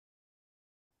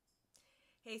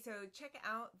Hey, so check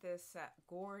out this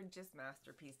gorgeous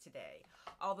masterpiece today.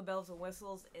 All the bells and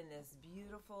whistles in this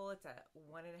beautiful, it's a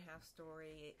 1.5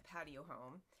 story patio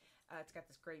home. It's got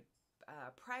this great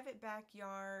private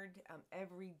backyard,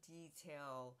 every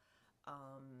detail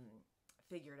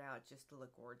figured out just to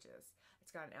look gorgeous.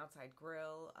 It's got an outside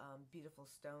grill, beautiful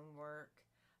stonework.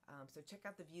 So check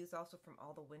out the views also from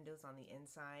all the windows on the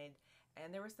inside.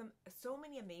 And there were so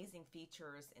many amazing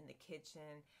features in the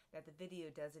kitchen that the video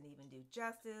doesn't even do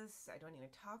justice. I don't even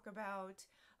talk about.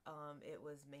 It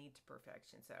was made to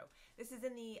perfection. So this is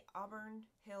in the Auburn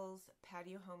Hills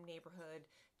Patio Home neighborhood,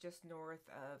 just north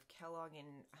of Kellogg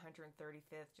and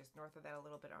 135th, just north of that a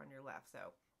little bit on your left.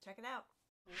 So check it out.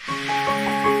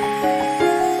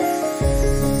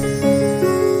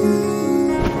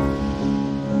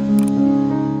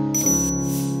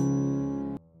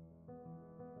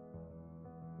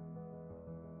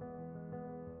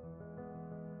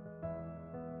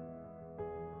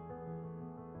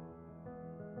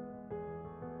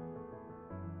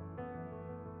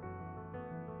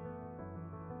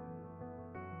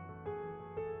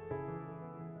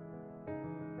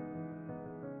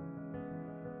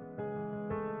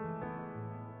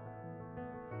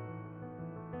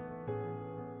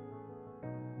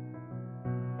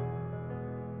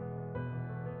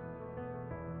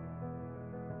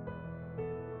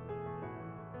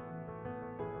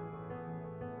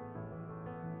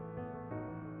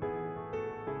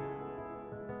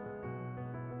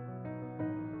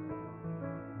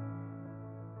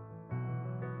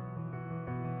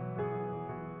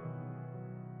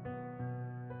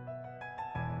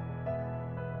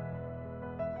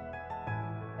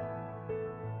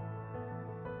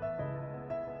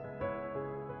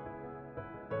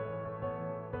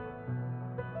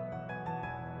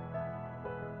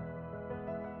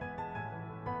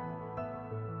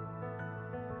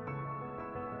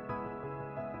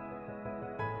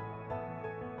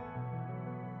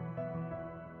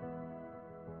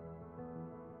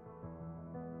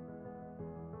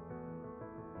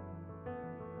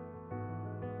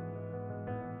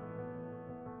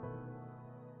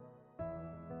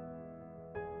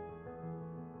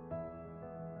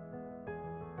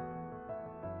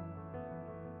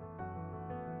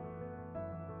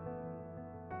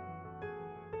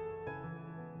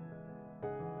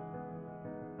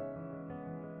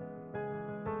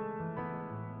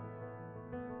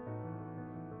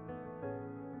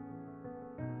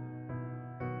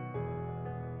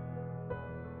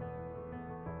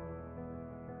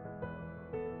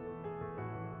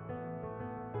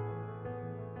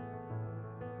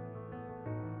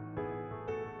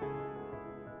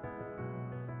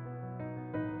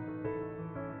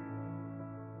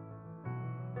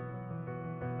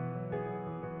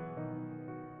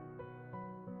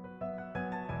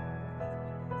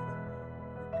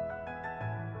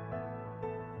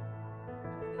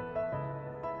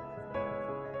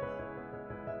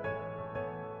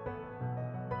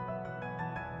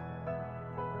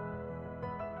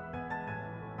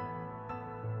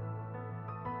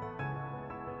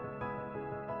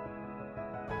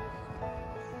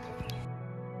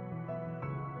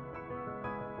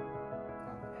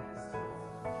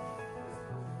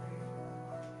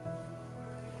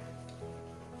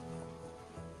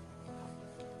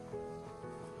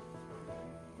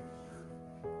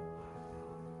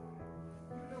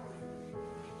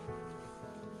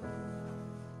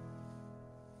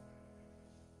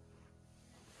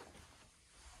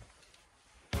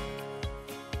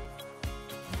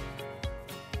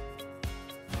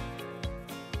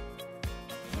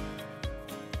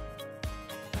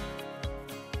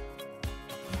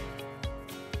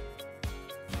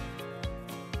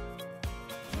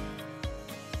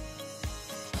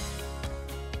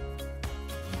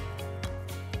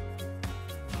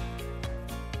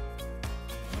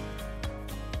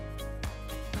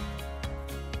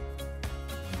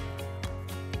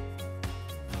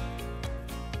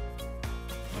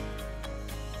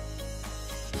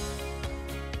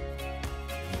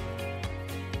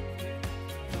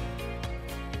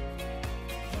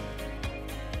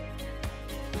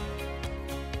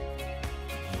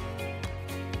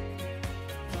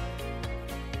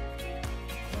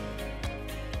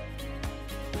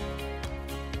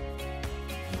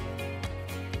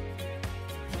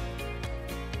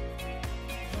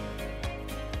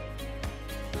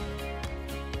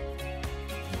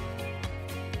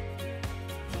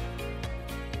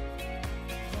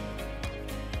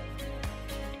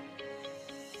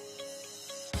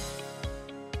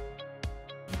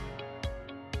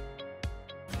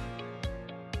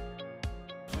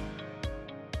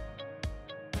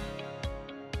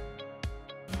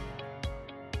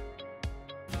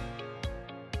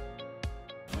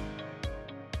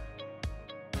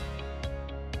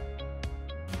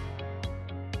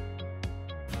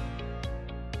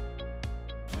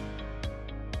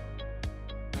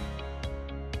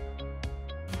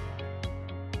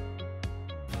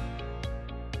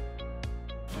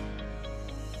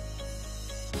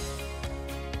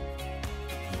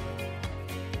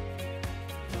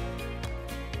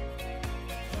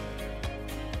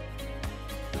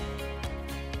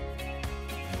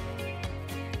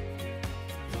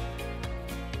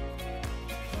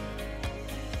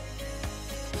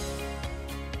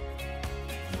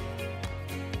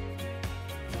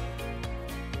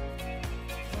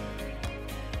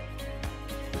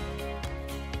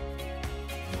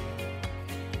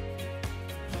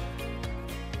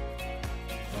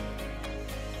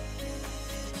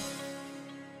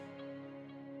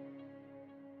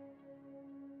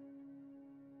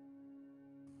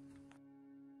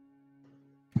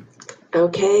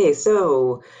 Okay,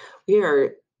 so we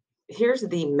are, here's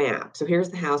the map. So here's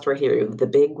the house right here, the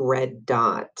big red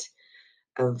dot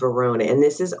of Verona. And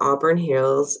this is Auburn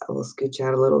Hills. I will scooch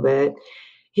out a little bit.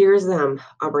 Here's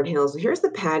Auburn Hills. Here's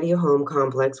the patio home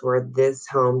complex where this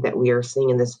home that we are seeing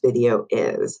in this video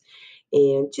is.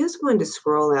 And just wanted to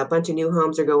scroll out. A bunch of new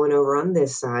homes are going over on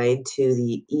this side to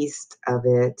the east of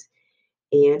it.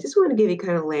 And just want to give you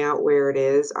kind of layout where it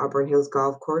is. Auburn Hills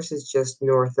Golf Course is just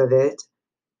north of it.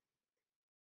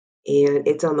 And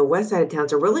it's on the west side of town,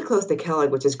 so really close to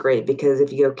Kellogg, which is great because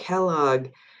if you go Kellogg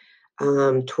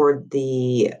toward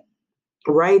the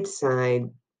right side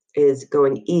is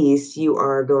going east, you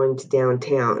are going to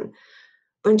downtown.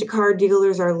 Bunch of car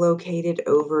dealers are located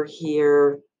over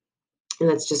here. And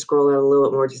let's just scroll out a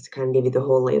little bit more just to kind of give you the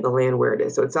whole lay of the land where it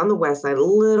is. So it's on the west side, a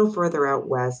little further out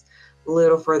west, a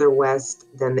little further west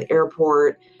than the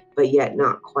airport, but yet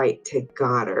not quite to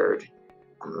Goddard.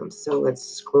 So let's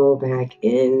scroll back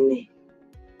in.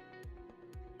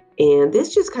 And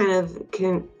this just kind of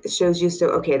shows you, so,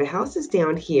 okay, the house is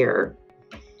down here.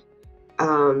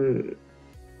 Again,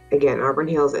 Auburn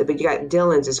Hills, but you got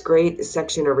Dillons, this great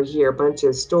section over here, a bunch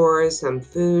of stores, some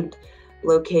food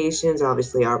locations,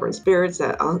 obviously Auburn Spirits,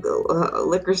 a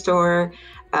liquor store,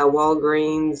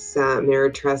 Walgreens,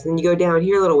 Ameritrust. And then you go down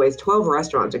here a little ways, 12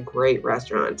 restaurants, a great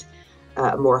restaurant,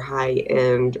 more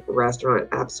high-end restaurant,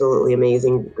 absolutely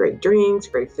amazing, great drinks,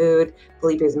 great food.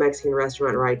 Felipe's Mexican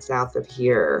restaurant right south of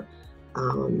here.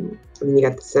 And then you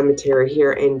got the cemetery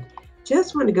here, and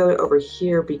just want to go over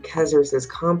here because there's this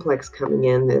complex coming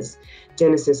in, this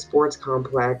Genesis Sports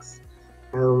Complex.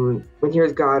 And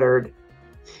here's Goddard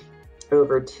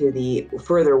over to the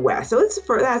further west. So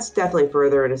that's definitely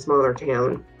further in a smaller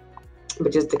town,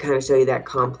 but just to kind of show you that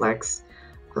complex,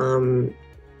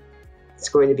 it's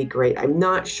going to be great. I'm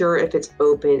not sure if it's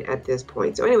open at this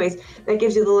point. So anyways, that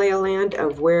gives you the lay of land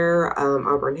of where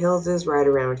Auburn Hills is, right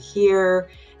around here.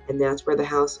 And that's where the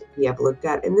house we have looked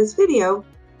at in this video.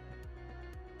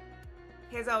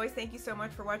 As always, thank you so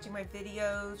much for watching my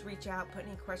videos. Reach out, put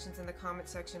any questions in the comment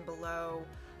section below.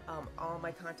 All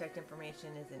my contact information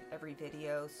is in every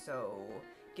video, so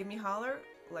give me a holler.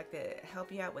 I'd like to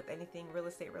help you out with anything real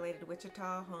estate related to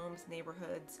Wichita, homes,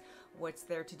 neighborhoods, what's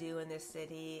there to do in this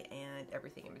city, and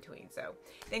everything in between. So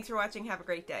thanks for watching. Have a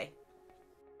great day.